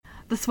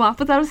The swap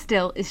without a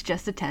still is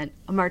just a 10.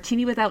 A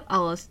martini without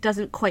olives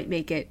doesn't quite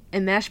make it,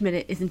 and MASH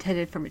Minute is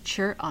intended for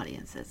mature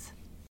audiences.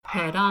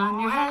 Put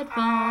on your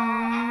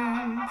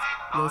headphones,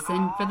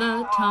 listen for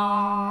the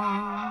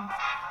tones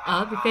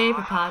of your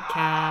favorite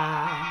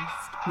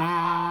podcast,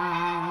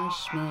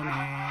 MASH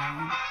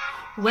Minute.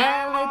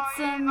 Well, it's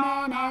a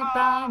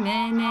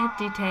minute-by-minute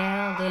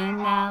detailed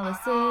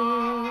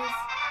analysis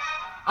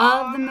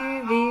of the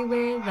movie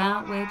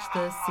without which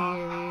the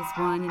series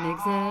wouldn't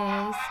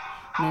exist.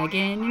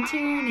 Megan and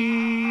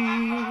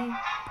Tierney,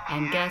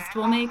 and guest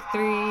will make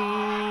 3.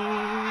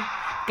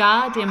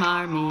 Goddamn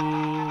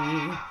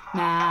army,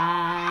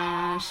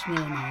 MASH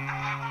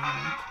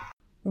Minute.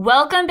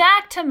 Welcome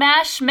back to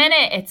MASH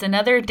Minute. It's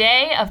another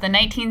day of the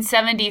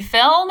 1970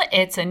 film.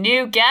 It's a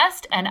new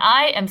guest, and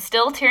I am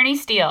still Tierney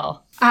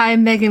Steele.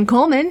 I'm Megan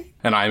Coleman.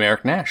 And I'm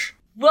Eric Nash.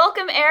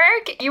 Welcome,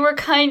 Eric. You were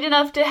kind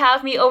enough to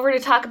have me over to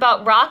talk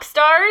about rock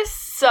stars,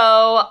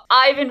 so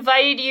I've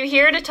invited you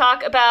here to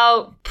talk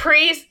about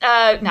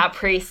not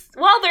priests.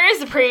 Well, there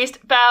is a priest,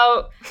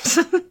 about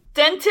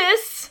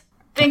dentists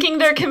thinking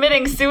they're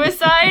committing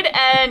suicide,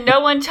 and no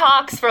one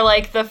talks for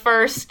like the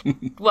first,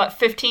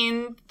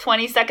 15,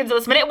 20 seconds of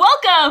this minute.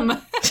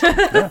 Welcome!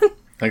 Yeah,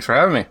 thanks for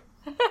having me.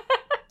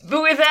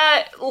 But with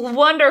that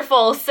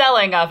wonderful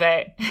selling of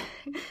it.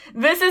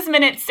 This is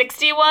minute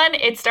 61.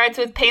 It starts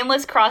with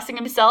Painless crossing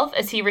himself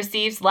as he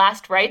receives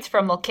last rites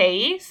from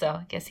Mulcahy, so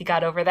I guess he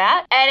got over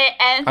that. And it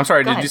ends... I'm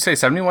sorry, did you say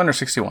 71 or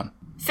 61?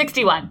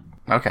 61.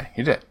 Okay,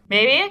 you did.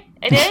 Maybe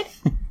I did?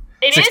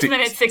 It 60, is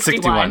minute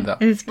 61. 61, though.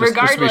 Regardless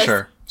just to be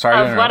sure.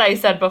 Sorry of what I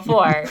said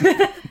before.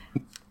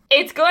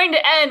 It's going to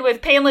end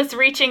with Painless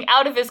reaching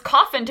out of his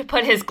coffin to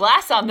put his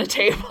glass on the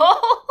table.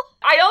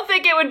 I don't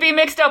think it would be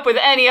mixed up with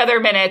any other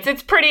minutes.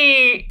 It's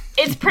pretty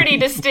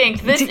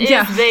distinct. This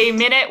is the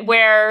minute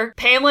where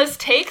Painless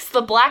takes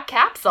the black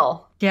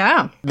capsule.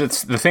 Yeah.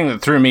 That's the thing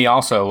that threw me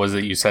also was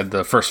that you said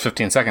the first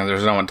 15 seconds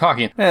there's no one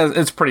talking.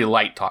 It's pretty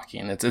light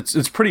talking.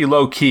 It's pretty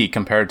low key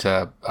compared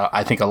to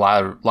I think a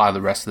lot of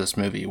the rest of this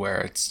movie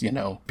where it's,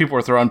 people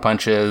are throwing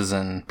punches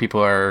and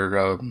people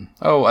are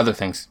other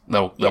things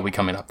they'll be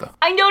coming up though.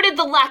 I noted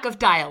the lack of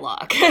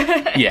dialogue.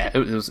 Yeah, it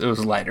was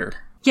lighter.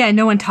 Yeah,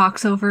 no one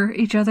talks over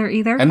each other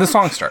either. And the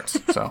song starts,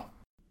 so.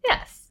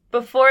 Yes.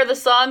 Before the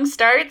song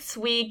starts,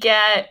 we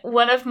get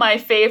one of my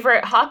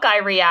favorite Hawkeye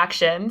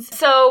reactions.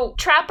 So,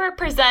 Trapper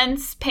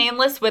presents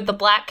Painless with the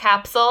black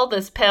capsule,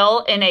 this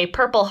pill, in a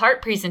Purple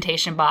Heart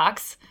presentation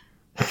box.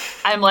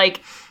 I'm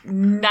like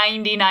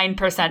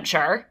 99%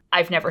 sure.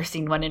 I've never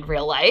seen one in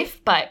real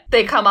life, but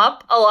they come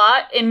up a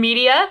lot in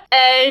media.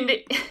 And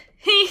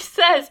he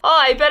says,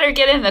 I better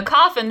get in the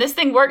coffin. This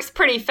thing works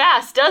pretty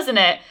fast, doesn't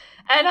it?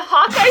 And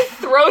Hawkeye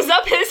throws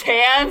up his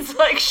hands,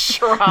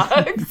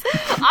 shrugs.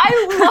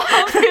 I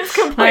love his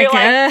complete,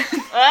 I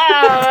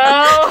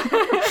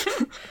don't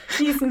know.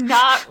 He's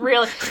not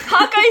really...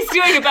 Hawkeye's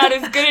doing about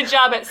as good a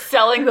job at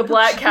selling the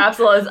black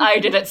capsule as I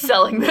did at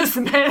selling this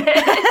minute.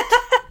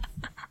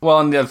 Well,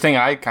 and the other thing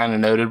I kind of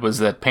noted was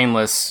that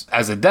Painless,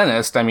 as a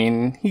dentist,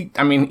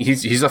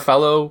 he's a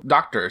fellow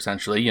doctor,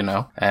 essentially, and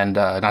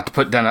not to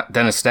put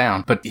dentists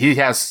down, but he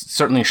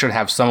certainly should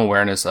have some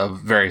awareness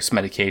of various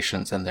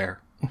medications and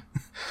their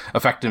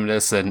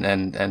effectiveness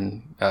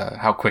and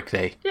how quick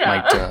they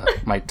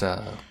might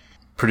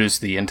produce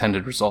the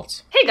intended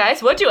results. Hey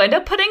guys, what'd you end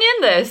up putting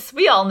in this?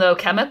 We all know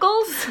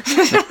chemicals.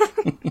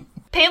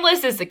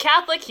 Painless is a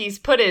Catholic. He's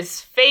put his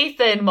faith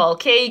in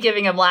Mulcahy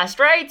giving him last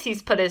rites.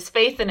 He's put his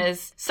faith in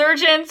his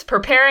surgeons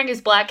preparing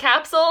his black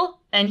capsule.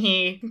 And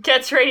he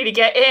gets ready to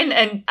get in.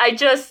 And I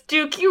just,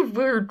 Duke, you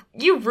rude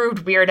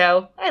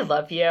weirdo. I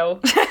love you.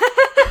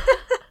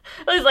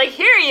 I was like,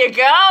 here you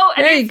go.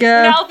 And his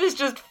mouth is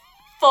just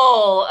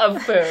full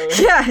of food.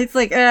 Yeah, it's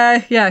like,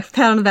 pat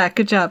on the back.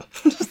 Good job.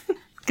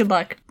 Good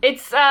luck.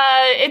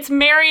 It's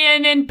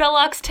Marion in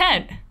Belloc's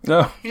tent.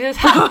 Oh.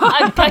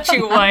 I bet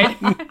you would.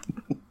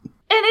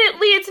 And it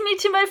leads me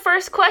to my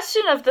first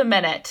question of the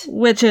minute.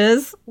 Which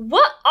is?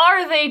 What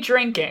are they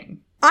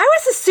drinking? I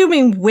was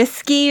assuming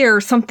whiskey or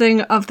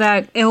something of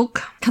that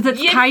ilk. Because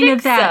it's kind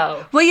of that.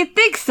 So. Well, you'd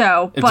think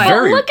so,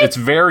 but... It's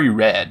very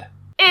red.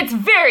 It's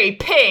very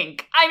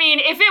pink. I mean,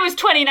 if it was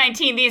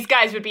 2019, these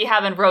guys would be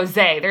having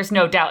rosé. There's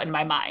no doubt in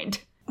my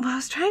mind. Well, I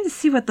was trying to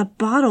see what the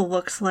bottle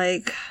looks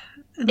like.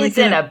 It's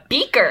in a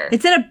beaker.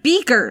 It's in a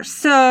beaker,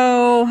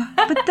 so...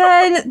 But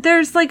then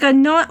there's that's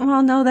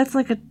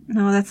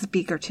a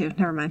beaker too.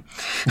 Never mind.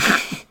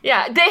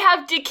 Yeah, they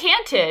have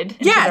decanted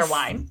into their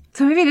wine.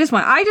 So maybe it is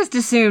wine. I just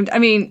assumed,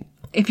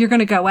 if you're going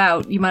to go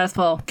out, you might as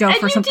well go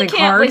for something hard. And you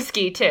decant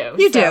whiskey too.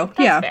 You do, that's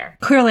yeah. Fair.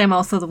 Clearly I'm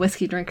also the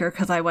whiskey drinker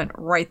because I went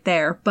right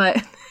there,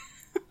 but...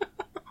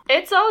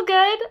 It's all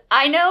good.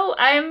 I know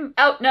I'm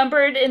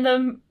outnumbered in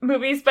the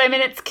movies by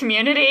minutes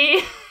community.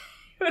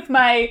 With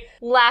my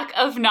lack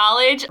of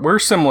knowledge. We're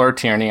similar,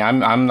 Tierney.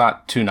 I'm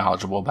not too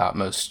knowledgeable about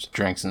most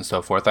drinks and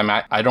so forth.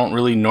 I don't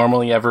really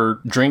normally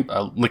ever drink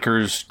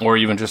liquors or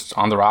even just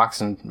on the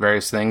rocks and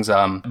various things.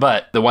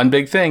 But the one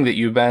big thing that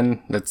you've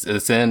been,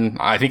 that's in,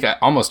 I think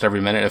almost every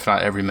minute, if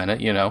not every minute,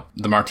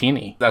 the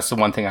martini. That's the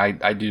one thing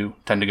I do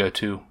tend to go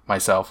to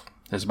myself.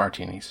 his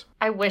martinis.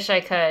 I wish I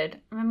could.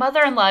 My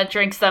mother-in-law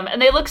drinks them,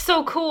 and they look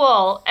so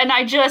cool, and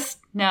I just,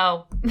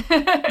 no.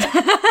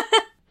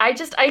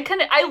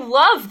 I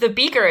love the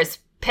Beaker's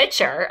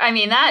pitcher. I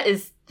mean, that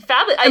is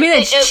fabulous. I mean,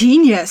 it's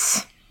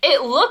genius.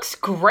 It looks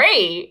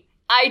great.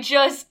 I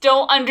just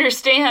don't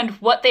understand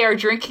what they are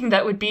drinking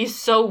that would be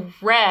so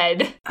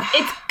red.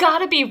 It's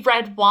gotta be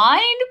red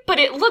wine, but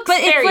it looks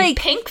very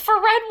pink for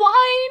red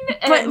wine.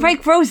 But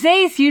like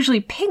rosé is usually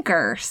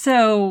pinker,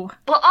 so...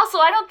 Well, also,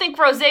 I don't think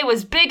rosé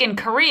was big in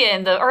Korea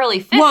in the early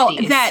 50s. Well,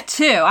 that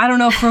too. I don't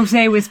know if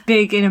rosé was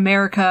big in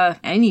America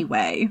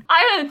anyway.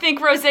 I don't think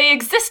rosé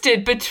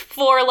existed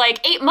before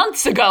like 8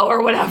 months ago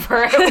or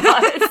whatever it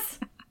was.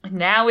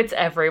 Now it's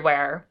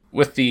everywhere.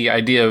 With the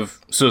idea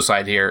of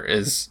suicide here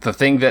is the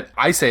thing that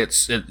I say it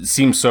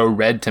seems so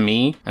red to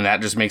me, and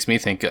that just makes me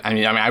think, I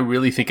mean, I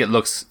really think it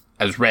looks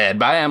as red,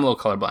 but I am a little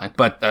colorblind,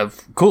 but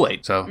of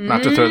Kool-Aid, so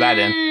not to throw that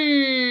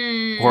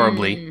in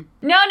horribly.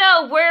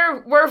 No,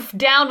 we're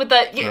down with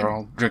the... We're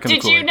all drinking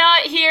Did Kool-Aid. you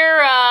not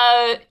hear,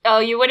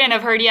 you wouldn't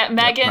have heard yet,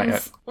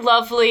 Megan's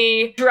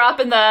lovely drop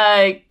in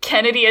the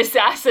Kennedy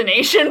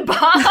assassination bomb?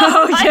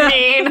 Oh, yeah. I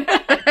mean...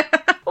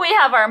 We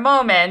have our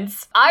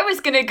moments. I was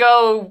gonna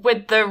go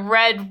with the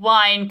red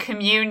wine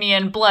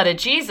communion blood of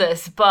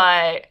Jesus,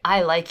 but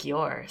I like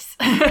yours.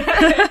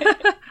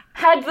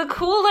 Had the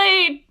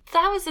Kool-Aid,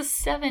 that was a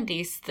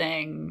 70s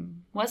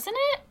thing, wasn't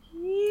it?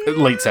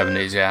 Late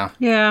 70s, yeah.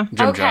 Yeah.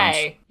 Jim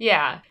Jones.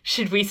 Yeah.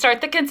 Should we start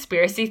the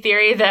conspiracy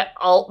theory that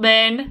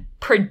Altman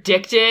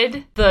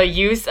predicted the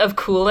use of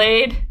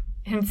Kool-Aid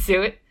in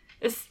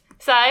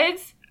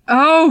suicides?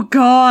 Oh,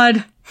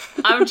 God.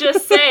 I'm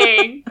just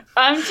saying.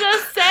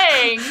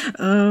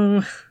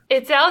 Oh.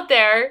 It's out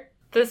there.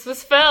 This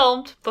was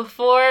filmed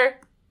before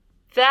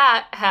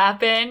that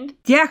happened.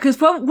 Yeah, because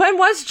when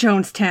was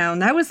Jonestown?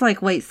 That was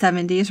like late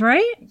 70s,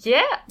 right?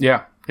 Yeah.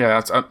 Yeah.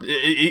 That's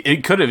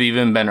it could have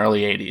even been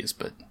early 80s,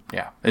 but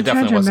yeah, it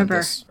definitely wasn't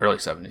this early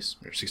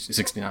 70s or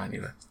 69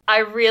 either. I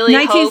really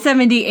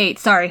 1978.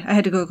 Sorry, I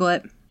had to Google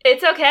it.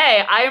 It's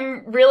okay.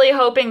 I'm really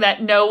hoping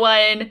that no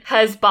one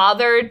has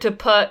bothered to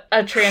put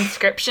a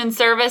transcription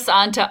service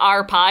onto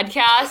our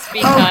podcast,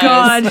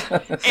 because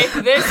if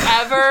this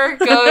ever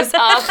goes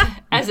up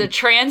as a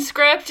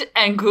transcript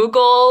and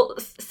Google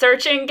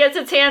searching gets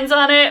its hands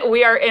on it,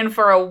 we are in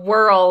for a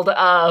world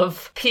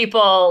of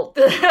people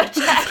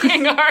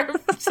attacking our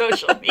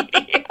social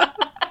media.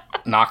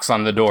 Knocks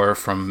on the door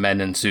from men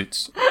in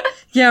suits.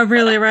 Yeah,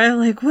 really, right?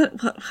 Like, what?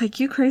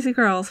 Like, you crazy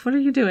girls, what are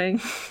you doing?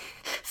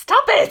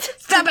 Stop it!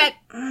 Stop it!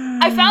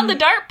 I found the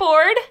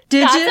dartboard.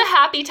 That's a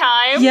happy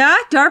time. Yeah,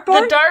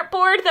 dartboard? The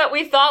dartboard that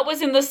we thought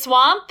was in the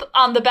swamp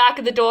on the back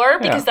of the door,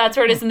 because that's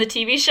where it is in the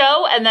TV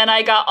show, and then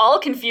I got all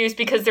confused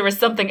because there was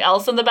something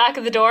else on the back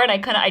of the door and I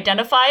couldn't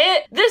identify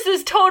it. This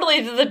is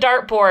totally the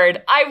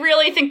dartboard. I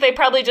really think they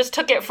probably just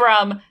took it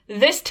from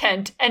this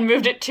tent and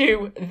moved it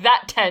to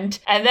that tent,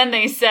 and then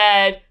they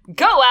said,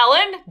 "Go,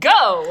 Alan,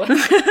 go!"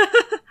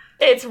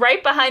 It's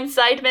right behind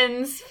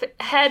Seidman's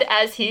head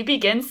as he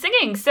begins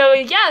singing. So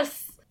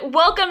yes,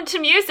 welcome to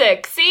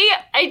music. See,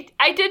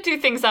 I did do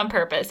things on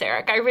purpose,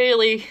 Eric. I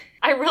really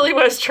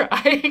was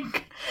trying.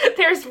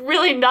 There's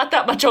really not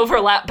that much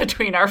overlap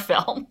between our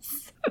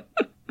films.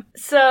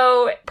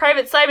 So,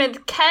 Private Simon,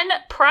 Ken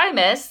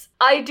Primus.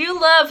 I do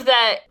love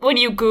that when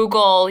you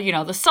Google,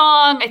 the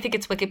song, I think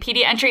it's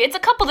Wikipedia entry, it's a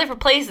couple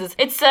different places.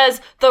 It says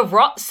the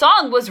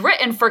song was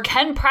written for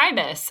Ken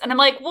Primus. And I'm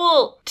like,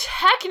 well,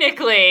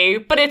 technically,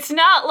 but it's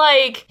not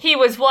like he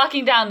was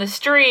walking down the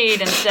street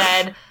and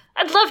said,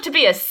 "I'd love to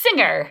be a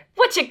singer.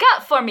 What you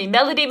got for me,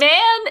 Melody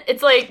Man?"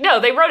 It's like, no,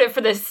 they wrote it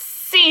for this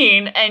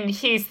scene and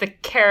he's the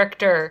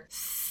character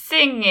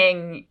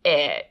singing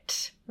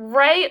it.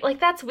 Right? Like,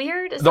 that's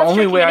weird. The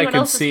only way I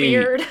could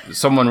see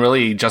someone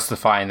really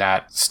justifying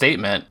that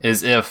statement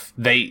is if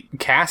they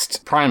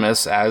cast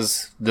Primus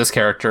as this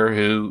character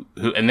who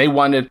and they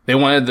wanted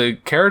the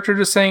character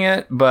to sing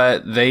it,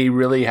 but they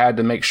really had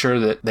to make sure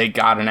that they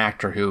got an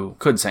actor who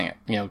could sing it.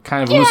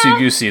 Kind of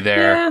loosey-goosey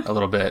there a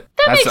little bit.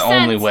 That's the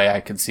only way I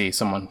could see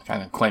someone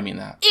kind of claiming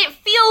that. It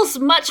feels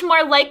much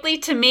more likely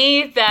to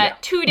me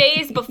that 2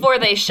 days before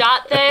they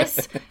shot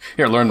this,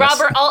 Here, learn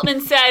Robert Altman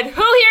said,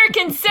 "Who here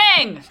can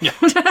sing?" Yeah.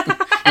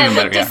 And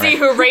looked to see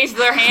who raised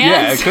their hands.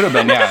 Yeah, it could have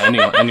been,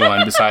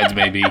 anyone besides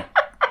maybe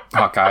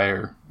Hawkeye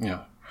or,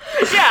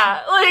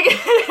 Yeah, like,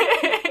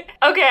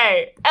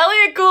 okay,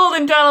 Elliot Gould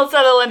and Donald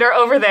Sutherland are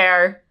over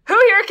there. Who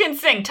here can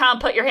sing? Tom,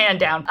 put your hand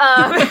down.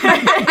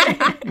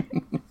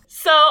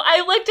 So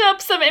I looked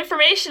up some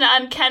information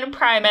on Ken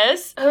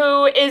Primus,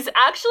 who is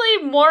actually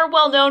more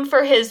well known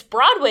for his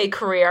Broadway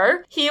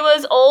career. He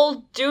was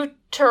Old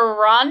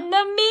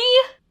Deuteronomy?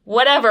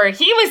 Whatever.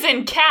 He was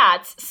in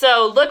Cats,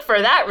 so look for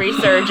that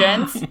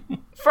resurgence.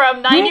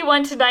 From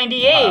 91 to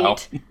 98. Wow.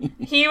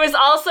 He was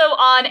also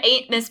on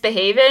Ain't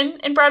Misbehavin'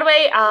 in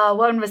Broadway.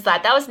 When was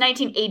that? That was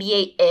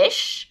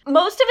 1988-ish.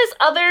 Most of his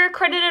other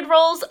credited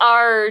roles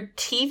are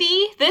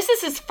TV. This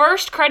is his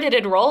first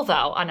credited role,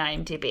 though, on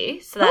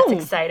IMDb, so that's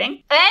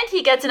exciting. And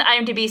he gets an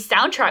IMDb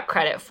soundtrack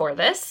credit for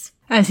this.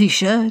 As he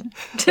should.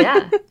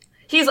 Yeah.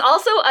 He's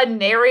also a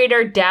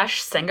narrator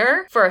dash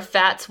singer for a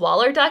Fats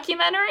Waller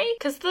documentary,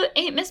 because the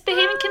Ain't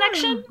Misbehaving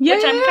Connection.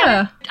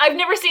 Yeah. I've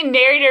never seen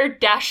narrator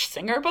dash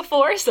singer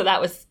before, so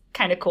that was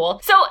kind of cool.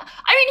 So,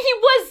 I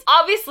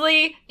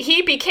mean,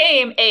 he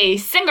became a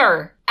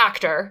singer,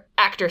 actor,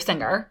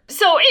 singer.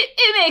 So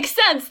it makes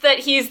sense that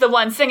he's the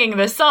one singing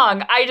this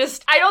song. I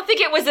don't think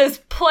it was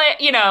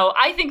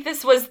I think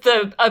this was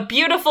a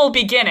beautiful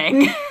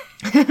beginning.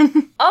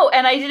 Oh,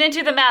 and I didn't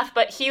do the math,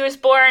 but he was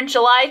born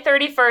July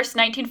 31st,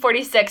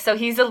 1946, so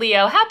he's a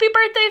Leo. Happy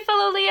birthday,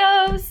 fellow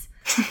Leos!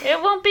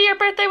 It won't be your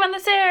birthday when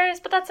this airs,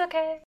 but that's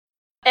okay.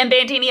 And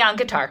Bandini on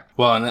guitar.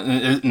 Well,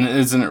 and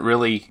isn't it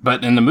really...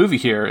 But in the movie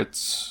here,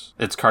 it's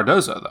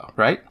Cardozo, though,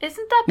 right?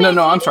 Isn't that Bandini?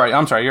 No, I'm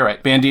sorry, you're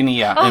right. Bandini,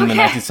 yeah, in the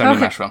 1970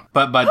 MASH film.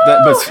 But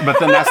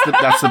then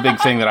that's the big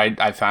thing that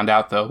I found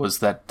out, though, was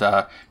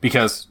that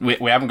because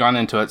we haven't gone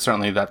into it,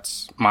 certainly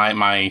that's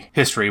my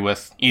history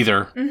with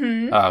either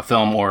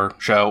film or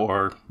show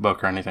or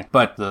book or anything.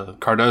 But the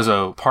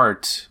Cardozo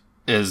part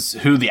is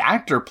who the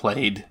actor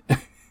played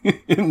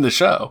in the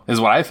show, is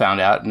what I found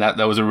out. And that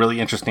was a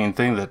really interesting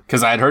thing, that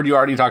because I had heard you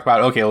already talk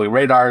about, okay, well,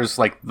 Radar's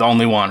like the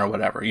only one or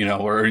whatever,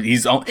 or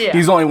he's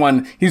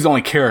the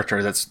only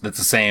character that's the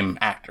same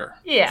actor.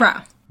 Yeah.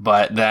 Right.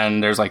 But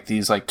then there's like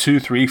these 2,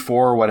 3,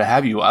 4, what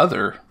have you,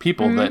 other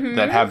people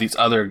that have these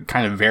other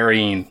kind of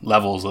varying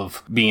levels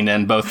of being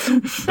in both.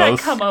 That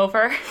come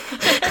over.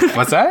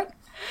 What's that?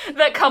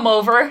 That come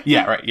over.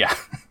 Yeah, right, yeah.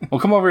 We'll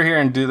come over here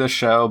and do this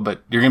show,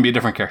 but you're going to be a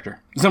different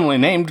character. Similarly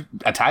named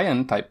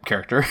Italian type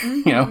character,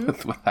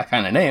 with that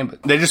kind of name.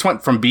 But they just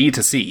went from B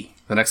to C,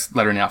 the next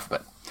letter in the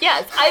alphabet.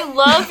 Yes, I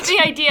loved the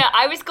idea.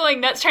 I was going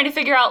nuts trying to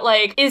figure out,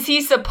 is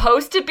he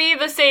supposed to be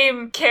the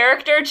same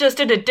character just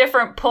at a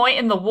different point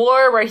in the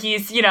war where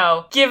he's,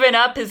 given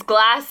up his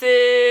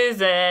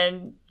glasses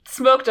and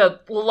smoked a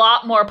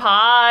lot more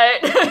pot?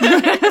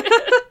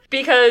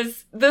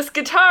 Because this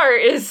guitar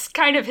is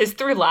kind of his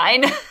through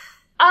line.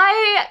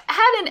 I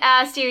hadn't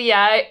asked you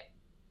yet.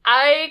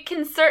 I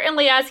can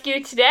certainly ask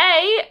you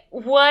today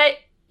what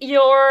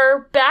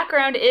your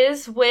background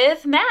is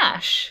with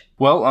MASH.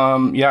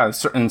 Well, yeah,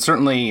 and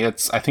certainly I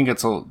think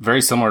it's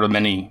very similar to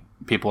many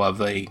people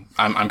of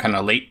I'm kind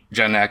of late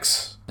Gen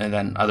X, and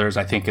then others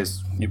I think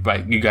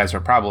you guys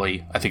are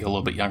probably, I think, a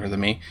little bit younger than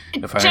me.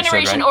 If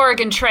Generation right.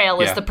 Oregon Trail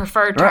is the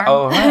preferred term.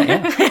 Oh, right,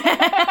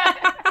 yeah.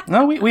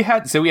 No, we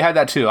had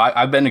that too.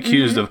 I've been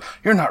accused of,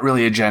 you're not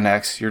really a Gen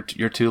X. You're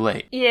too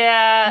late.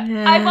 Yeah.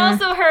 I've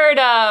also heard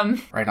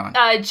right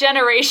on.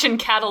 Generation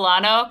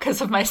Catalano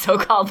because of My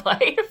So-Called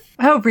Life.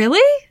 Oh,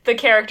 really? The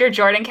character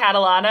Jordan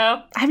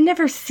Catalano. I've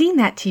never seen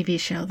that TV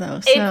show, though,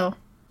 so...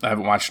 I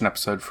haven't watched an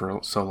episode for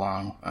so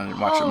long. I didn't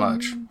watch it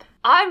much.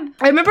 I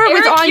remember it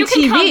was on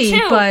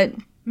TV, but...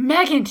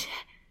 Megan...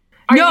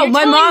 Are you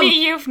telling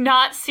me you've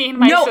not seen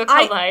My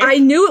So-Called Life? I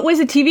knew it was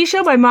a TV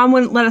show. My mom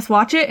wouldn't let us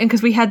watch it, and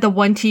because we had the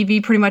one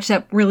TV pretty much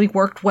that really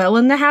worked well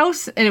in the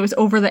house, and it was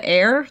over the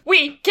air.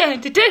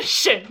 Weekend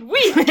edition!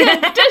 Weekend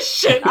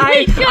edition!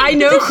 I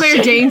know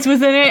Claire Danes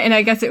was in it, and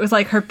I guess it was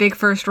like her big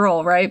first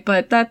role, right?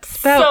 But that's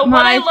about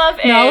my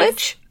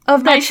knowledge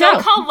of that show.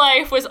 My So-Called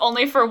Life was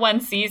only for one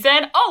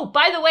season. Oh,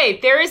 by the way,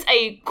 there is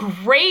a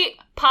great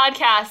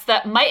podcast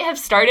that might have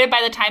started by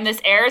the time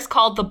this airs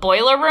called the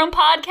Boiler Room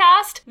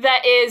Podcast,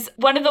 that is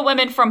one of the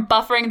women from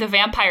Buffering the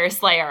Vampire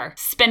Slayer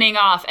spinning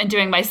off and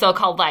doing My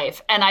So-Called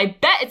Life. And I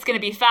bet it's going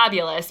to be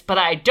fabulous, but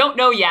I don't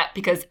know yet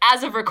because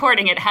as of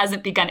recording, it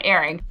hasn't begun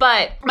airing.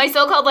 But My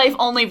So-Called Life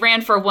only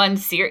ran for one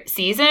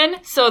season,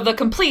 so the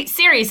complete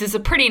series is a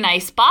pretty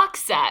nice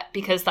box set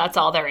because that's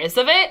all there is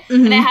of it.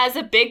 Mm-hmm. And it has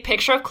a big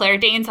picture of Claire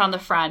Danes on the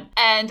front.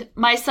 And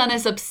my son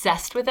is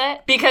obsessed with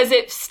it because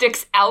it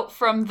sticks out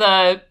from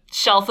the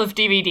shelf of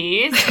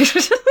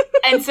DVDs.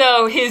 And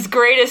so his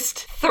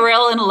greatest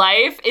thrill in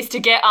life is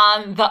to get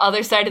on the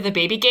other side of the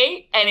baby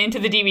gate and into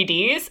the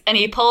DVDs, and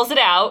he pulls it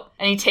out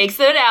and he takes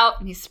it out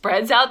and he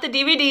spreads out the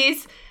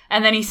DVDs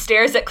and then he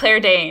stares at Claire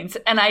Danes.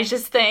 And I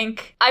just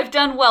think, I've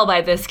done well by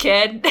this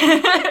kid.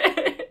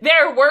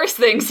 There are worse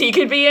things he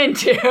could be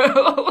into.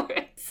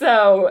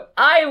 So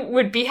I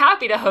would be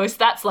happy to host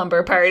that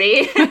slumber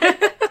party.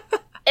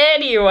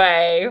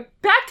 Anyway,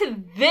 back to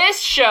this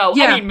show.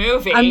 Yeah, I mean,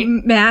 movie.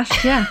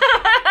 MASH, yeah.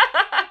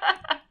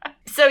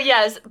 So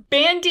yes,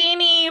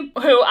 Bandini,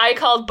 who I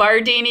called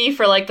Bardini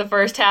for the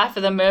first half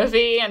of the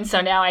movie, and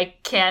so now I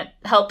can't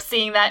help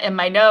seeing that in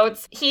my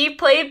notes. He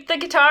played the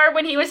guitar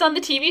when he was on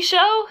the TV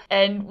show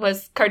and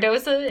was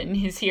Cardozo, and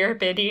he's here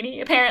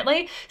Bandini,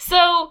 apparently.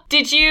 So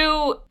did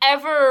you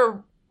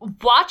ever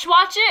watch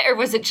it, or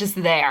was it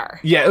just there?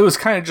 Yeah, it was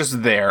kind of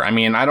just there. I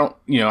mean, I don't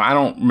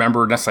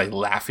remember necessarily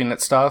laughing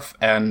at stuff,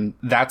 and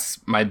that's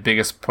my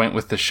biggest point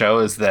with the show,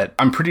 is that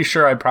I'm pretty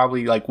sure I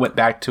probably went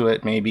back to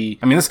it maybe.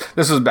 I mean,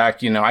 this was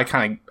back, I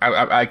kind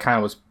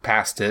of was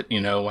past it,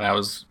 when I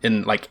was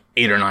in like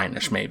 8 or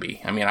 9ish,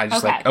 maybe. I mean, I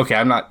just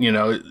I'm not,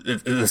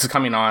 this is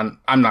coming on.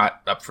 I'm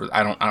not up for,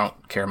 I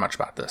don't care much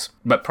about this.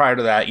 But prior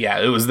to that, yeah,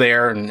 it was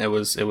there, and it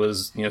was,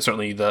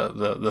 certainly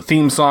the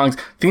theme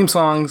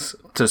songs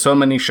to so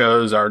many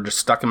shows are just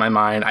stuck in my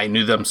mind. I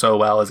knew them so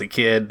well as a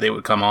kid. They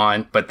would come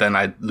on, but then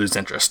I'd lose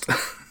interest.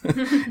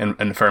 and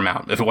a fair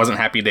amount. If it wasn't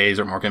Happy Days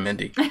or Mork and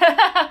Mindy.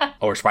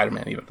 Or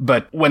Spider-Man even.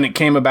 But when it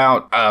came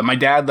about, my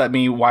dad let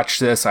me watch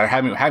this. I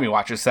had me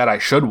watch it, said I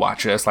should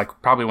watch this, like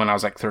probably when I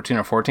was like 13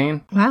 or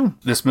 14. Wow.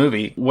 This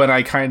movie. When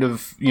I kind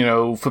of,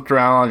 flipped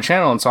around on the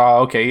channel and saw,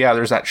 okay, yeah,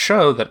 there's that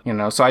show that,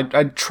 so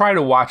I'd try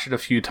to watch it a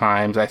few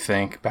times, I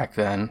think, back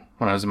then,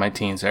 when I was in my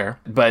teens there.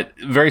 But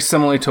very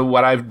similarly to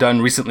what I've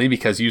done recently,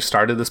 because you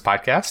started this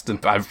podcast,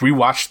 and I've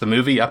rewatched the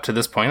movie up to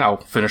this point. I'll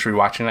finish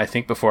rewatching it, I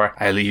think, before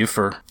I leave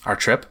for our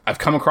trip. I've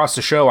come across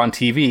the show on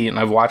TV, and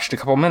I've watched a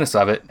couple minutes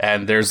of it,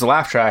 and there's the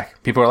laugh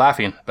track. People are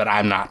laughing, but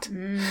I'm not.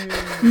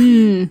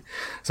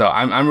 So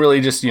I'm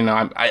really just,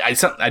 I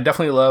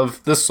definitely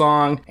love this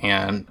song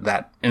and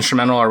that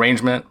instrumental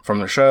arrangement from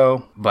the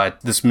show,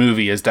 but this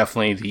movie is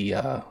definitely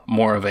the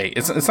more of a,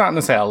 it's not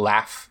necessarily a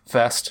laugh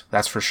fest,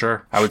 that's for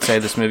sure. I would say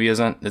this movie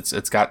isn't.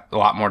 It's got a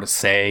lot more to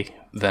say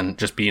than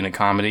just being a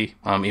comedy,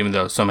 even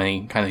though so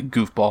many kind of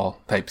goofball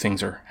type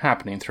things are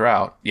happening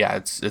throughout. Yeah,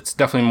 it's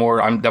definitely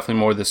more, I'm definitely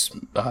more this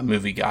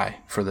movie guy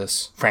for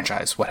this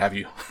franchise, what have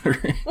you.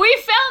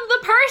 We found the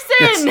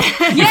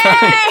person!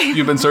 Yay!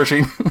 You've been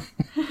searching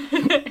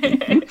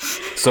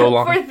so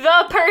long. For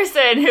the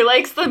person who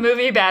likes the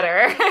movie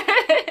better.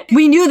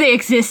 We knew they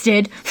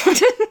existed.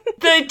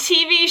 The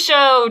TV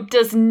show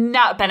does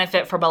not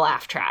benefit from a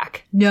laugh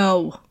track.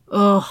 No.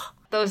 Ugh.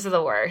 Those are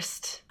the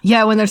worst.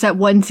 Yeah, when there's that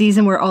one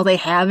season where all they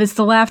have is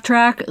the laugh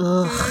track.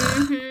 Ugh.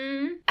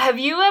 Mm-hmm. Have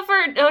you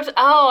ever noticed?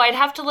 Oh, I'd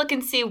have to look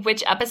and see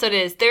which episode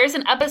it is. There's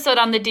an episode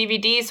on the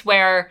DVDs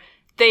where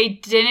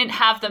Fox didn't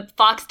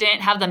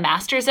have the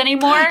masters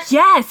anymore.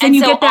 Yes, and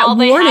you get that all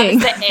warning.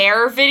 They have is the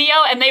air video,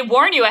 and they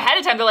warn you ahead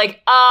of time. They're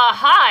like,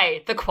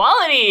 hi, the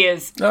quality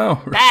is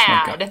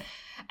bad. Okay.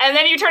 And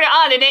then you turn it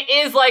on, and it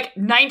is like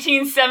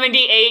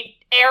 1978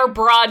 air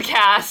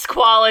broadcast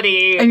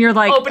quality. And you're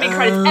like, opening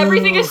credits.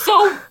 Everything is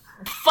so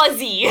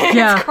fuzzy.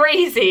 Yeah. It's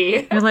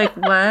crazy. You're like,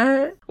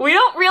 what? We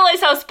don't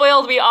realize how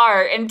spoiled we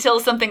are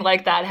until something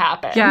like that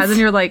happens. Yeah, then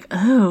you're like,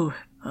 oh.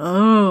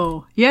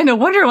 Yeah, no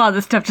wonder a lot of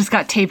this stuff just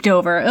got taped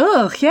over.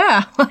 Oh,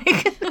 yeah.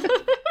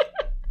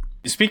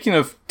 Speaking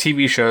of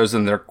TV shows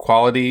and their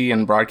quality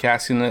and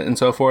broadcasting and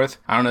so forth,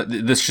 I don't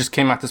know, this just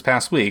came out this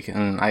past week,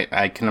 and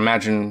I can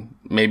imagine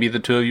maybe the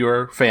two of you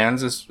are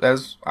fans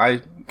as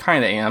I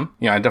kind of am.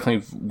 I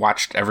definitely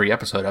watched every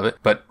episode of it,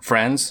 but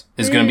Friends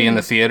is going to be in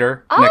the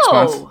theater next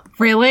month.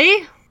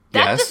 Really?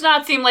 That does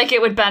not seem like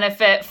it would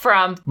benefit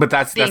from. But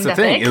that's the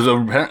thing.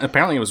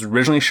 Apparently, it was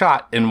originally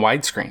shot in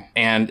widescreen,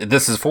 and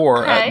this is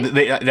for.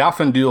 They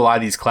often do a lot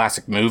of these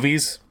classic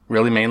movies.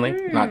 Really, mainly,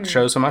 not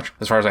shows so much,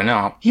 as far as I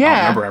know.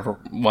 Yeah. I don't remember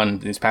one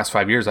these past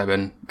 5 years. I've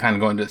been kind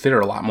of going to the theater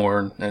a lot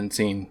more and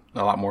seeing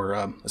a lot more,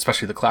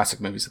 especially the classic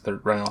movies that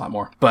they're running a lot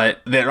more. But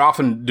they're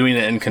often doing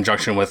it in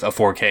conjunction with a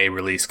 4K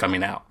release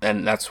coming out,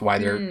 and that's why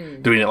they're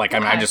doing it. Like, I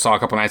mean, I just saw a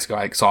couple nights ago,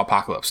 I saw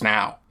Apocalypse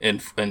Now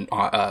in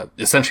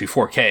essentially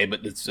 4K, but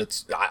it's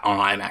on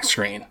IMAX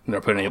screen. And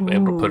they're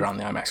able to put it on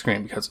the IMAX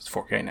screen because it's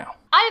 4K now.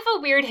 I have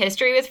a weird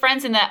history with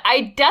Friends in that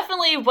I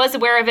definitely was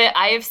aware of it.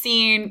 I have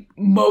seen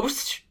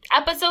most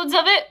episodes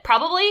of it,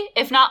 probably,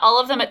 if not all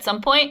of them at some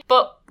point.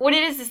 But what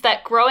it is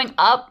that growing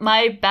up,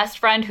 my best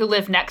friend who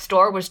lived next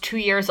door was 2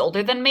 years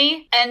older than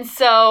me. And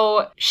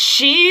so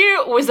she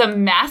was a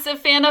massive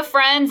fan of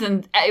Friends,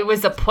 and it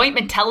was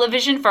appointment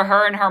television for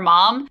her and her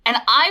mom. And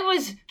I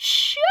was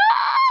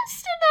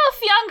just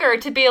enough younger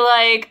to be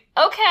like,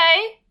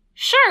 okay,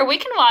 sure, we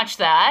can watch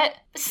that.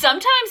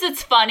 Sometimes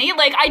it's funny.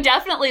 Like, I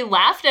definitely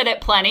laughed at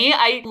it plenty.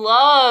 I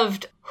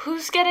loved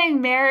Who's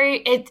Getting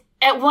Married.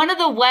 At one of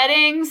the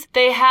weddings,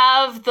 they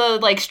have the,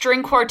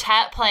 string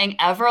quartet playing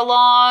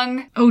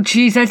Everlong. Oh,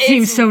 geez, that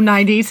seems so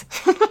 90s.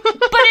 But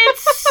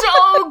it's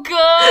so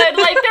good. There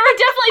were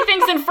definitely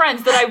things in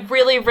Friends that I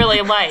really,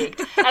 really liked.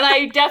 And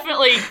I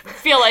definitely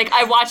feel like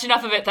I watch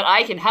enough of it that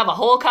I can have a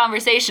whole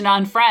conversation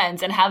on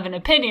Friends and have an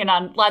opinion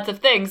on lots of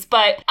things.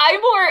 But I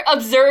more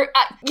observe,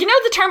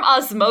 the term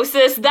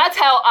osmosis? That's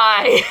how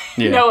I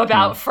know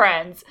about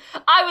Friends.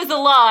 I was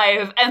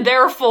alive, and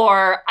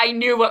therefore I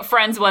knew what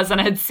Friends was and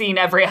had seen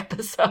every episode.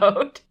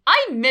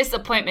 I miss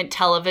appointment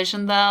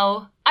television,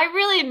 though. I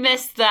really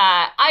miss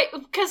that.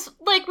 Because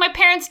my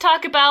parents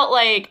talk about,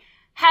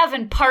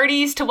 having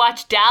parties to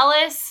watch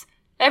Dallas.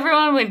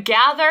 Everyone would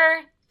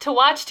gather to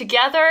watch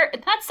together.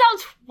 That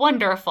sounds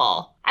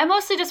wonderful. I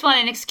mostly just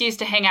want an excuse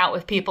to hang out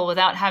with people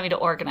without having to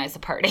organize a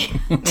party.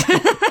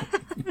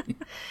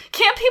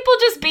 Can't people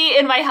just be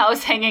in my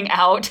house hanging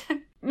out?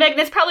 Megan,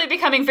 it's probably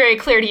becoming very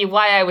clear to you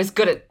why I was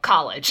good at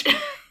college.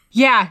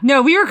 Yeah,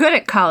 no, we were good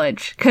at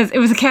college, because it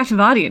was a captive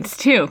audience,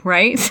 too,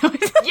 right?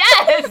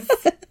 Yes!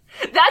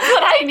 That's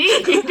what I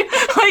need.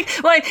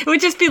 like it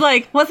would just be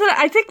like, wasn't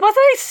I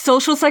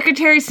social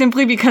secretary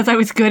simply because I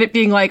was good at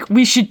being like,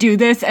 we should do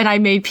this, and I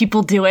made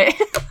people do it.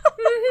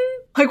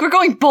 Like, we're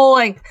going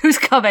bowling. Who's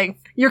coming?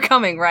 You're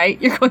coming,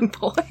 right? You're going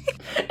bowling.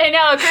 And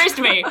now it occurs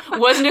to me,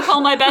 was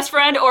Nicole my best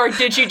friend, or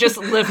did she just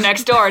live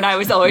next door and I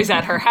was always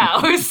at her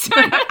house?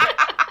 I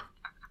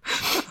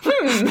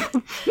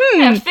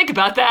have to think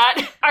about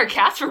that. Our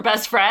cats were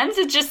best friends.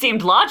 It just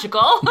seemed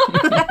logical.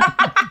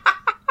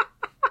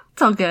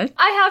 It's all good.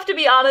 I have to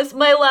be honest,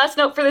 my last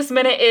note for this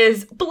minute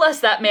is, bless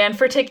that man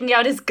for taking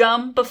out his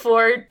gum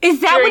before. Is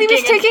that what he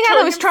was taking out?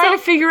 I was trying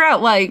to figure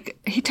out, like,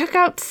 he took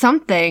out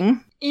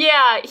something.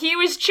 Yeah, he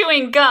was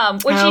chewing gum,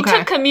 which he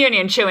took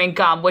communion chewing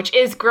gum, which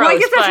is gross. Well, I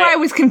guess that's why I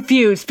was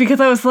confused, because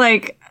I was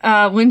like,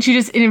 wouldn't you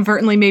just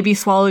inadvertently maybe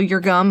swallow your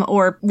gum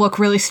or look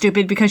really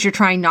stupid because you're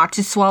trying not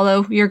to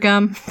swallow your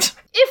gum?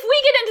 If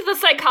we get into the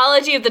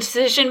psychology of the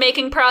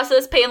decision-making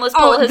process Painless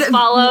Bull has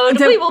followed,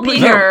 we will be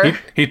here.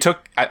 He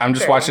took. I'm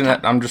just watching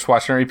that. I'm just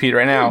watching it repeat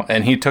right now,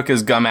 and he took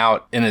his gum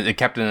out and it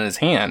kept it in his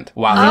hand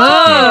while he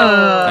took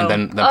it, and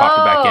then popped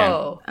it back in.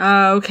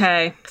 Oh,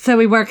 okay. So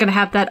we weren't gonna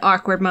have that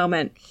awkward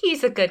moment.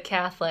 He's a good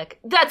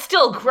Catholic. That's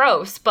still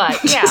gross, but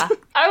yeah,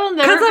 I will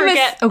never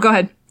forget. Oh, go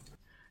ahead.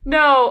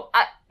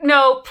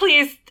 No,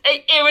 please.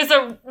 It was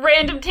a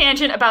random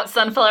tangent about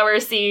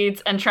sunflower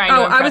seeds and trying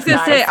to impress I was going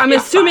to say, I'm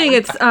assuming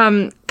it's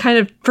kind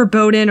of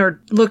forbidden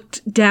or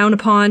looked down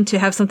upon to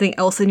have something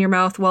else in your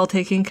mouth while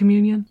taking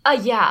communion?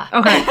 Yeah.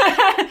 Okay.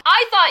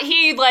 I thought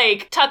he,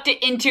 like, tucked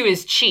it into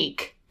his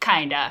cheek,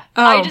 kinda.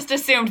 Oh. I just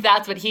assumed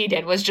that's what he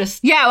did, was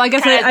just... Yeah, well, I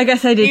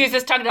guess I did. Use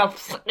his tongue to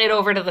flip it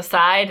over to the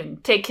side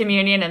and take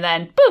communion, and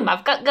then, boom,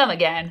 I've got gum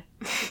again.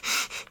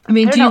 I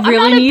mean, do you really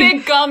I'm not need... a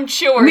big gum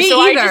chewer, Me so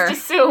either. I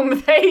just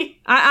assume they...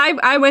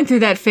 I went through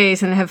that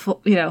phase and have,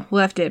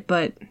 left it,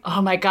 but...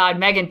 Oh my god,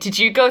 Megan, did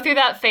you go through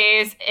that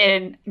phase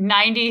in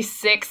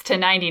 96 to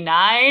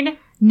 99?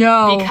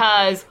 No.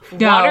 Because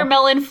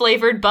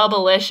watermelon-flavored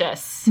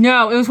Bubblicious.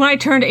 No, it was when I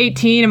turned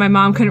 18 and my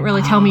mom couldn't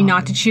really tell me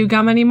not to chew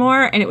gum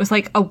anymore, and it was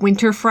like a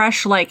Winter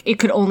Fresh, like, it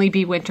could only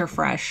be Winter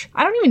Fresh.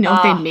 I don't even know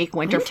if they make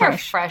Winter Fresh.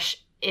 Winter Fresh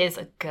is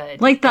a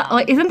good like the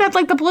like, isn't that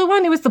like the blue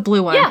one? It was the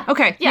blue one. Yeah.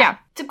 Okay. Yeah.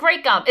 It's a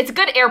great gum. It's a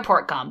good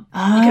airport gum.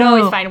 Oh. You can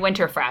always find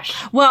Winter Fresh.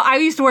 Well, I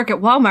used to work at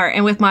Walmart,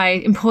 and with my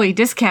employee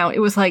discount, it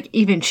was like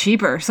even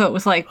cheaper. So it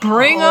was like,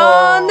 bring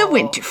on the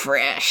Winter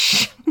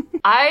Fresh.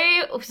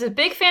 I was a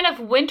big fan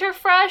of Winter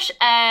Fresh,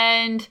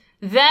 and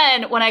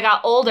then when I got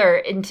older,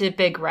 into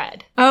Big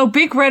Red. Oh,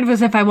 Big Red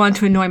was if I wanted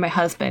to annoy my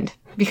husband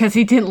because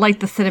he didn't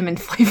like the cinnamon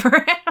flavor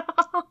at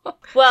all.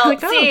 Well,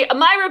 like, see,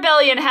 my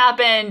rebellion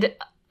happened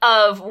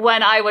of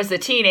when I was a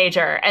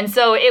teenager, and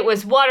so it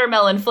was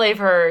watermelon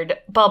flavored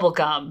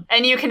bubblegum.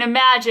 And you can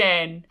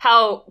imagine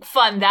how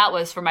fun that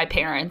was for my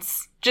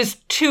parents.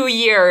 Just 2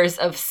 years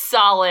of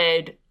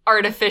solid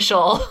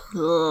artificial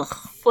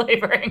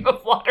flavoring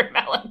of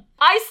watermelon.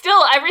 I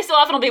still, every so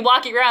often, will be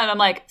walking around and I'm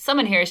like,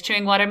 someone here is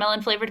chewing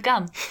watermelon flavored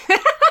gum.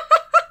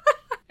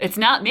 It's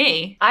not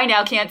me. I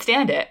now can't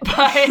stand it.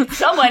 But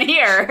someone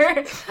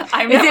here,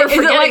 I'm never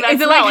forgetting that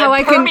smell.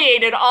 It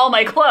permeated all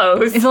my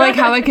clothes. Is it like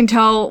how I can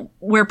tell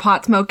where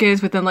pot smoke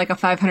is within like a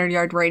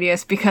 500-yard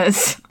radius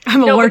because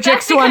I'm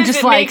allergic, so I'm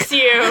just like...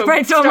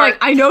 Right, so I'm like,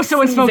 I know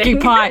someone's smoking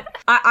pot.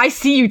 I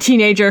see you,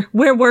 teenager.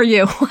 Where were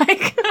you?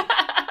 Like...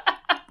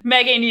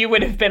 Megan, you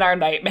would have been our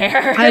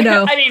nightmare. I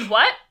know. I mean,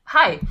 what?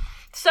 Hi.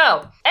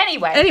 So,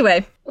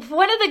 anyway.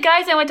 One of the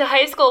guys I went to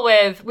high school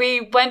with,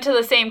 we went to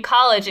the same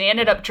college, and he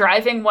ended up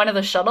driving one of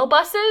the shuttle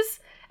buses,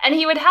 and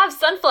he would have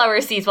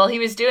sunflower seeds while he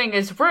was doing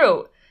his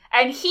route,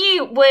 and he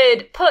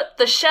would put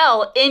the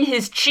shell in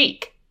his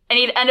cheek, and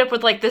he'd end up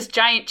with, like, this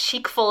giant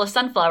cheek full of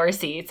sunflower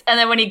seeds, and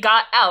then when he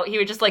got out, he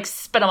would just, like,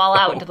 spit them all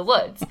out into the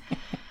woods.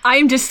 I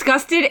am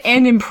disgusted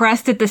and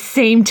impressed at the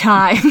same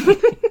time.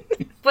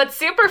 What's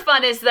super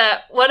fun is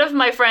that one of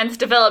my friends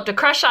developed a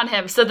crush on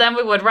him, so then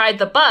we would ride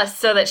the bus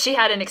so that she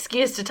had an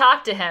excuse to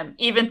talk to him,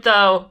 even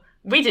though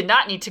we did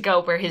not need to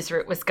go where his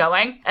route was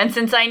going. And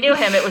since I knew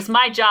him, it was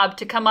my job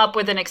to come up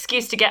with an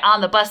excuse to get on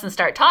the bus and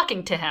start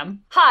talking to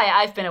him.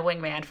 Hi, I've been a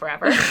wingman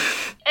forever.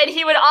 And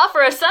he would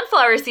offer us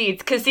sunflower seeds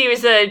because he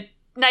was a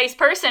nice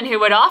person who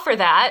would offer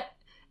that.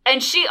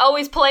 And she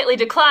always politely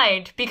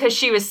declined because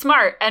she was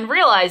smart and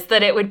realized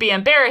that it would be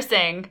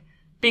embarrassing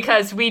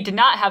because we did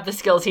not have the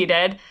skills he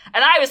did.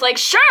 And I was like,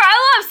 sure,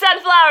 I love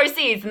sunflower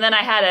seeds. And then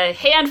I had a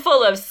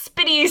handful of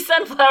spitty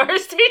sunflower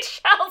seed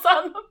shells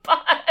on the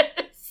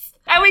bus.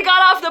 And we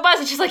got off the bus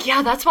and she's like,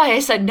 yeah, that's why I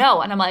said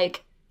no. And I'm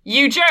like,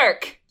 you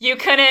jerk. You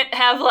couldn't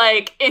have,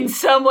 like, in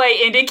some way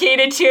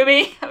indicated to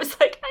me. I was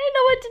like, I didn't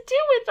know what to do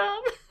with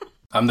them.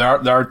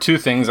 There are two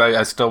things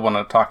I still want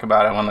to talk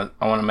about. I want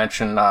to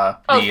mention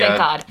thank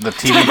God. the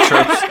TV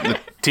Tropes, the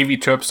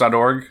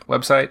TVTropes.org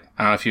website.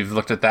 I don't know if you've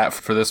looked at that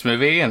for this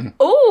movie. And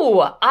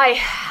oh, I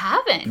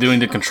haven't. Doing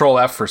the Control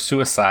F for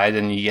suicide,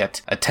 and you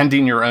get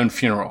attending your own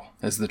funeral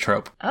is the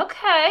trope.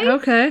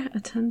 Okay.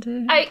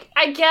 Attending.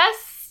 I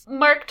guess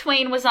Mark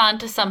Twain was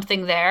onto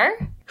something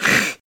there.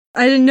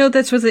 I didn't know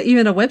this was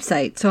even a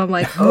website, so I'm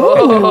like,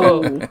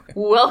 oh.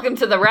 Welcome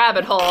to the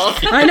rabbit hole.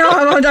 I know,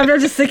 I'm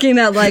just thinking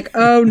that, like,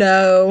 oh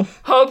no.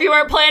 Hope you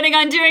weren't planning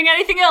on doing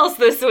anything else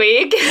this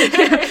week.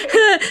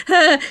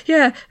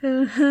 Yeah.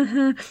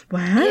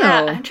 Wow.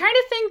 Yeah, I'm trying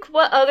to think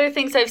what other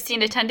things I've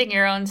seen attending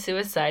your own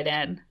suicide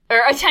in. Or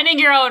attending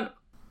your own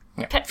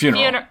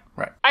funeral.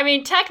 Right. I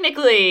mean,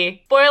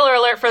 technically, spoiler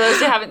alert for those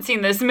who haven't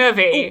seen this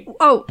movie.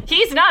 Oh.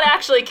 He's not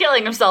actually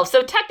killing himself,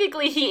 so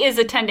technically he is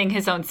attending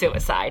his own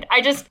suicide.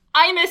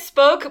 I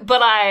misspoke,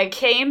 but I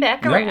came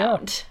back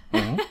around.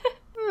 Yeah.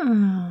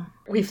 Mm-hmm.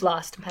 We've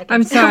lost Megan.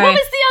 I'm sorry. What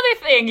was the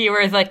other thing you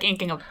were like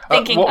thinking about?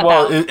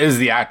 Well, is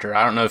the actor.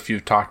 I don't know if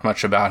you've talked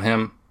much about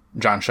him,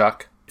 John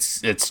Schuck.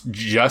 It's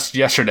just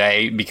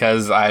yesterday,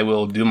 because I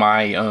will do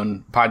my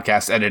own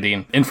podcast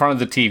editing in front of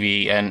the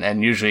TV,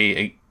 and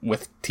usually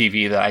with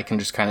TV that I can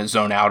just kind of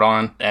zone out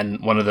on.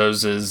 And one of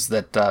those is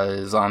that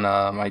is on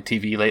my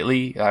TV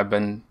lately. I've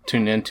been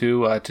tuned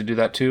into to do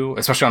that too,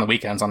 especially on the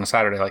weekends, on a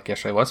Saturday like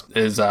yesterday was,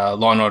 is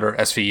Law & Order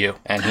SVU.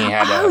 And he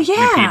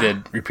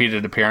had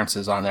repeated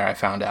appearances on there, I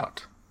found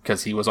out.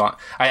 Because he was on.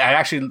 I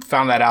actually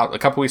found that out a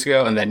couple weeks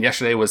ago, and then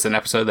yesterday was an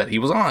episode that he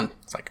was on.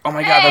 It's like, oh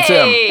my God, that's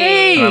him.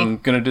 Hey! And I'm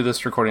going to do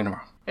this recording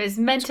tomorrow. It was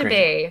meant to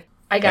be.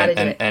 I gotta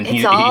do it. And he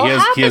is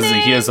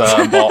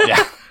bald.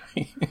 Yeah.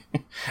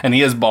 And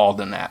he is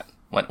bald in that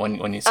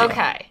when you see him.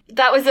 Okay.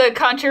 That was a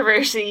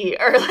controversy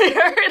earlier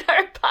in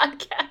our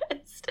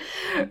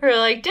podcast. We're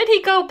like, did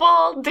he go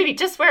bald? Did he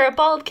just wear a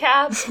bald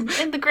cap?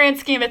 In the grand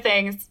scheme of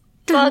things,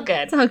 it's all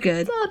good. It's all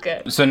good. It's all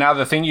good. So now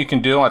the thing you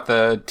can do at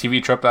the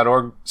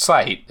tvtrip.org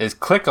site is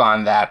click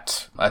on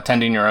that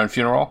attending your own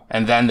funeral,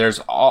 and then there's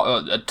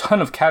a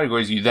ton of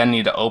categories you then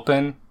need to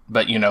open.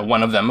 But,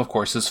 one of them, of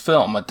course, is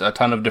film. A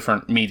ton of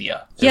different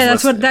media. Yeah,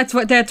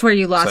 that's where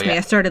you lost me.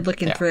 I started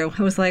looking through.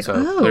 I was like,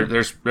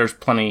 there's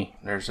plenty.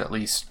 There's at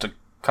least a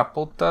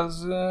couple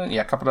dozen.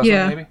 Yeah, a couple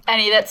dozen maybe.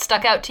 Any that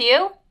stuck out to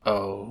you?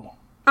 Oh.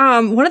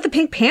 One of the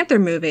Pink Panther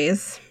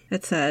movies,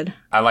 it said.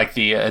 I like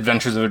the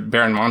Adventures of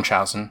Baron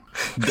Munchausen.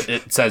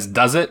 It says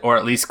does it, or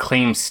at least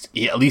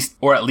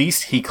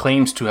he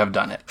claims to have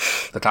done it.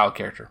 The title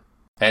character,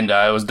 and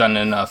it was done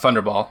in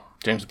Thunderball.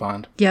 James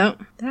Bond. Yep.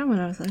 That one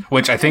I was like.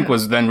 Which I think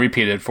was then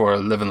repeated for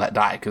Live and Let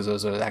Die, because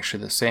those are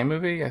actually the same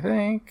movie, I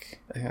think.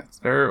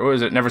 Or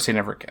is it Never Say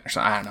Never Again? Or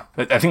something? I don't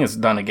know. I think it's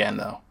done again,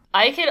 though.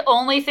 I could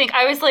only think,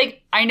 I was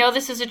like, I know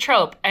this is a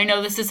trope. I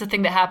know this is a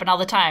thing that happened all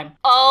the time.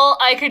 All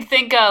I could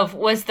think of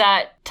was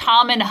that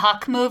Tom and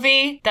Huck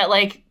movie that,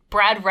 like,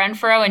 Brad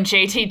Renfro and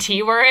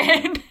JTT were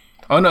in.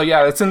 Oh no,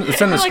 yeah, it's in the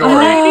story.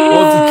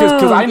 Well,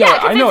 because I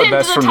know it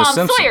best from the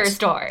Simpsons. Sawyer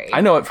story. I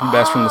know it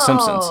best from the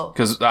Simpsons,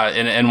 because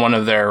in one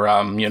of their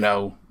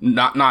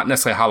not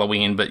necessarily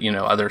Halloween, but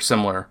other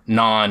similar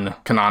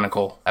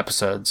non-canonical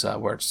episodes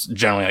where it's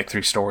generally like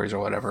 3 stories or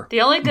whatever.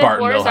 The only good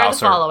wars are the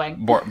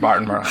following. Bart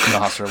and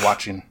Milhouse are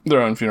watching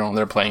their own funeral, and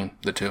they're playing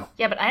the two.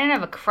 Yeah, but I didn't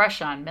have a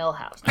crush on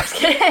Milhouse. Just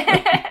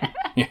kidding.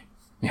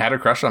 You had a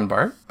crush on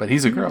Bart, but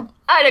he's a girl.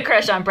 I had a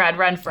crush on Brad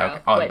Renfro,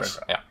 which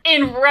yeah.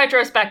 In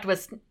retrospect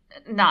was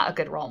not a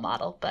good role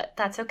model, but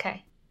that's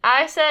okay.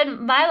 I said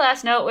my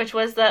last note, which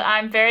was that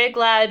I'm very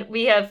glad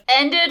we have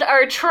ended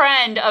our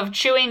trend of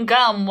chewing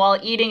gum while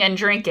eating and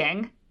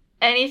drinking.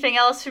 Anything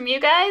else from you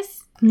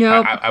guys?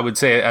 Nope. I would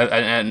say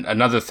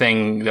another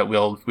thing that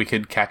we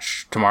could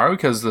catch tomorrow,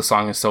 because the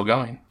song is still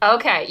going.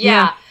 Okay,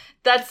 yeah.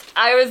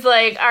 I was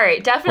like, all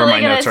right,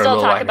 definitely going to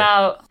still talk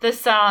about the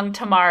song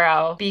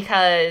tomorrow,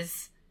 because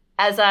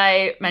as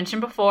I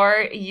mentioned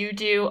before, you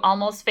do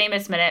Almost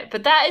Famous Minute,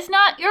 but that is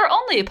not your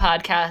only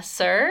podcast,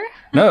 sir.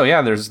 No,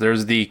 yeah, there's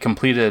the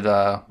completed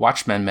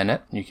Watchmen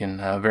Minute. You can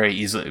very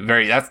easily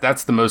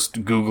that's the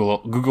most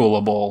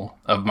Googleable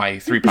of my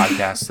 3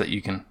 podcasts that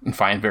you can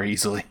find very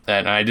easily.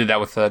 And I did that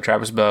with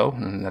Travis Bowe,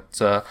 and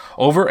that's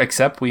over.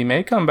 Except we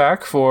may come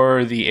back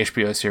for the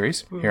HBO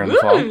series here in the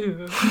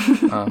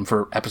fall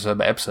for episode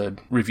by episode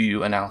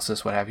review,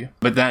 analysis, what have you.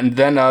 But then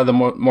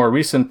the more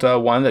recent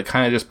one that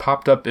kind of just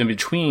popped up in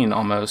between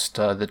almost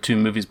the 2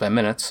 movies by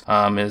minutes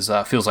is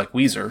Feels Like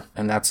Weezer,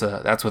 and that's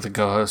with the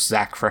co-host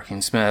Zach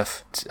freaking Smith.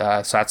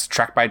 So that's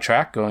track by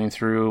track going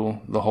through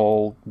the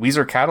whole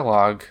Weezer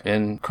catalog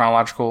in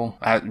chronological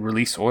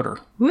release order.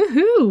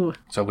 Woohoo!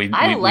 So we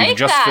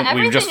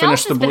just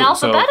finished the Blue.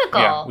 Alphabetical.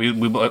 So,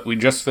 yeah, we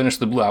just finished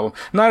the Blue album.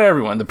 Not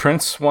everyone. The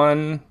Prince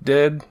one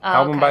did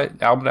album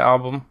to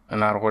album in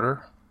that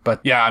order.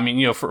 But yeah, I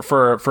mean,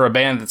 for a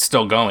band that's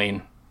still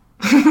going,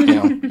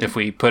 if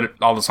we put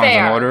all the songs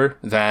in order,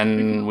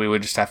 then we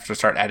would just have to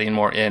start adding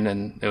more in,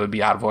 and it would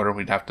be out of order.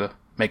 We'd have to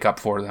make up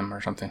for them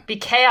or something. Be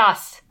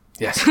chaos.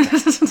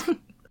 Yes.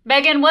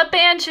 Megan, what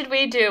band should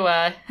we do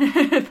a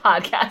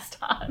podcast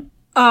on?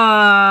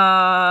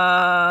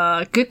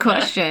 Good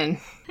question.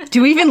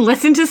 Do we even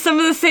listen to some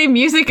of the same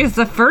music as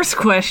the first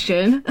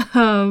question?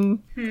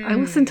 I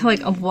listen to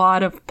like a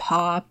lot of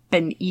pop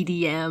and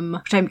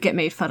EDM, which I get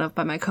made fun of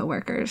by my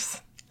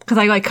coworkers. Because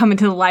I like come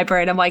into the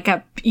library and I'm like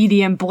got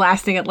EDM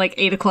blasting at like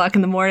 8 o'clock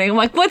in the morning. I'm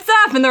like, what's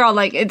up? And they're all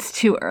like, it's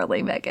too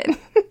early, Megan.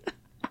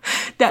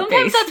 That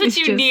Sometimes bass that's what is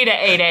you just- need at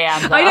 8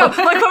 a.m. though. I know. Like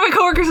one of my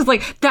coworkers is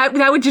like, that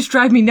would just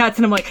drive me nuts.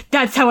 And I'm like,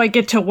 that's how I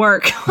get to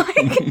work.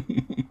 Like,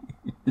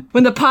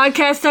 when the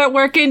podcasts start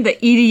working, the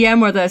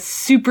EDM or the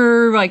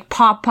super like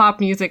pop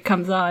music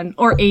comes on.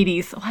 Or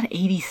 80s. A lot of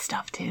 80s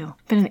stuff too.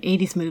 Been in an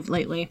 80s mood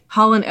lately.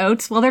 Hall &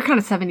 Oates. Well, they're kind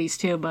of 70s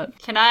too, but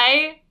Can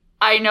I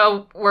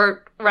know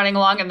we're running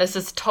along and this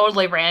is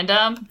totally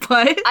random.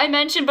 what? I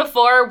mentioned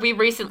before we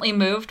recently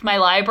moved my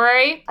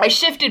library. I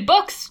shifted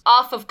books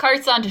off of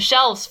carts onto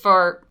shelves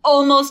for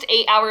almost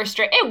 8 hours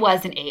straight. It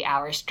wasn't 8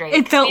 hours straight.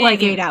 It felt We like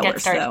didn't 8 even get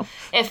hours, started. though.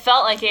 It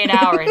felt like 8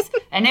 hours,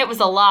 and it was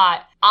a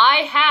lot.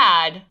 I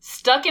had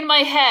stuck in my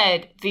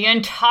head the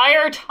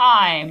entire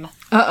time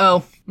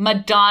Uh-oh.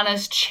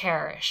 Madonna's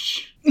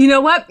Cherish. You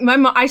know what?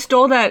 I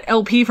stole that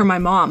LP from my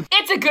mom.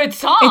 It's a good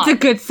song. It's a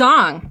good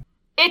song.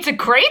 It's a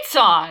great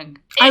song.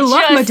 I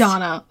love just-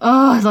 Madonna.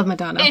 Oh, I love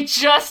Madonna. It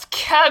just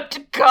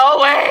kept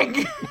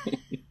going.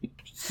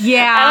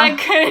 yeah. And I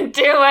couldn't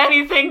do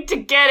anything to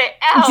get it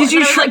out. Did you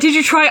And I was try? like, Did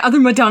you try other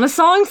Madonna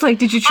songs? Like,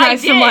 did you try I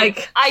some did.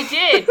 like? I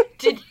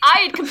did. I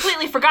had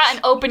completely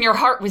forgotten "Open Your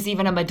Heart" was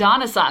even a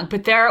Madonna song,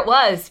 but there it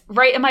was,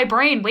 right in my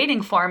brain,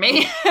 waiting for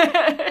me.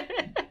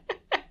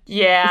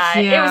 Yeah,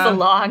 it Yeah. was a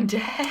long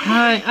day.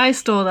 I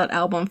stole that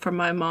album from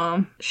my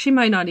mom. She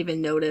might not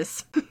even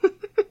notice.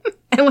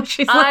 And when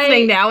she's I-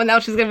 listening now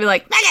she's gonna be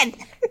like, Megan.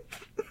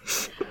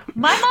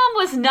 My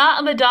mom was not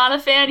a Madonna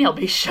fan. You'll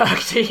be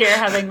shocked to hear,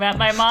 having met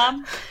my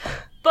mom.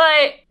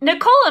 But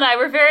Nicole and I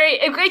were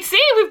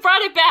we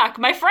brought it back.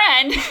 My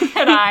friend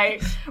and I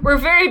were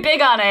very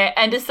big on it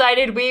and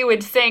decided we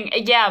would sing,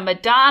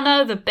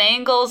 Madonna, the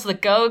Bangles, the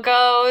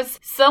Go-Go's.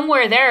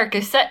 Somewhere there are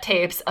cassette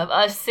tapes of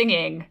us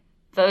singing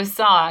those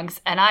songs,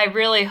 and I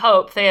really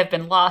hope they have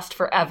been lost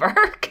forever.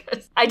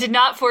 'Cause I did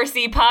not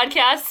foresee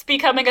podcasts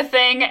becoming a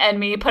thing and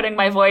me putting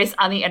my voice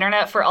on the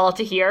internet for all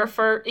to hear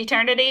for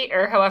eternity,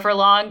 or however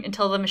long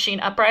until the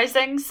machine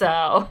uprising,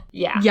 so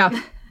yeah.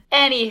 Yeah.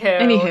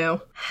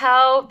 Anywho,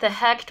 how the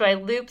heck do I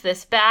loop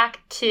this back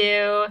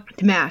to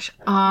Mash.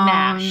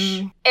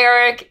 MASH?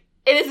 Eric,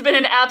 it has been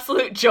an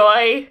absolute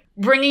joy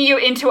bringing you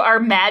into our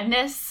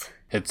madness.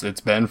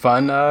 It's been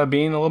fun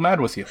being a little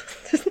mad with you.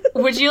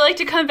 Would you like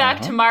to come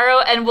back tomorrow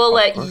and we'll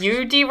let course.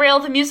 you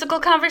derail the musical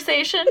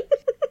conversation?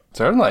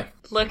 Certainly.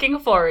 Looking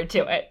forward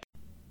to it.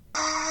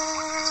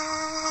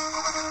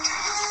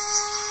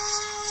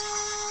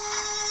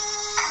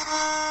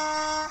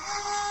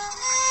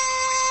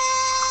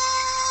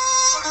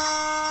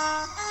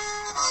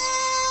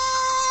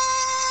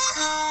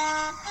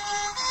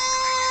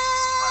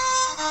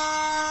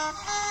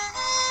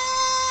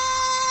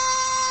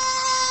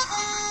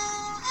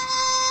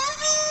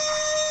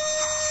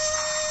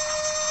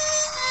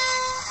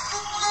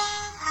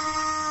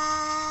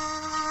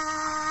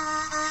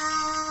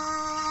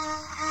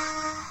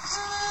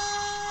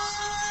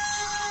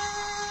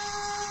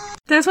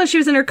 That's when she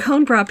was in her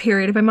cone bra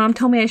period, and my mom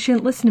told me I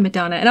shouldn't listen to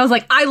Madonna. And I was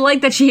like, I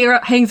like that she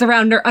hangs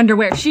around in her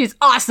underwear. She is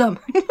awesome.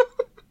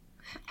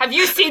 Have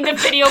you seen the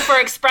video for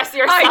Express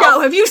Yourself? I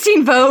know. Have you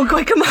seen Vogue?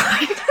 Like, come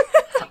on.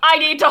 I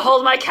need to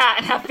hold my cat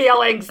and have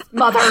feelings,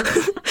 mother.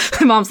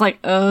 My mom's like,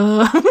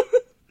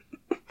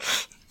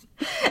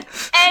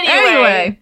 Anyway,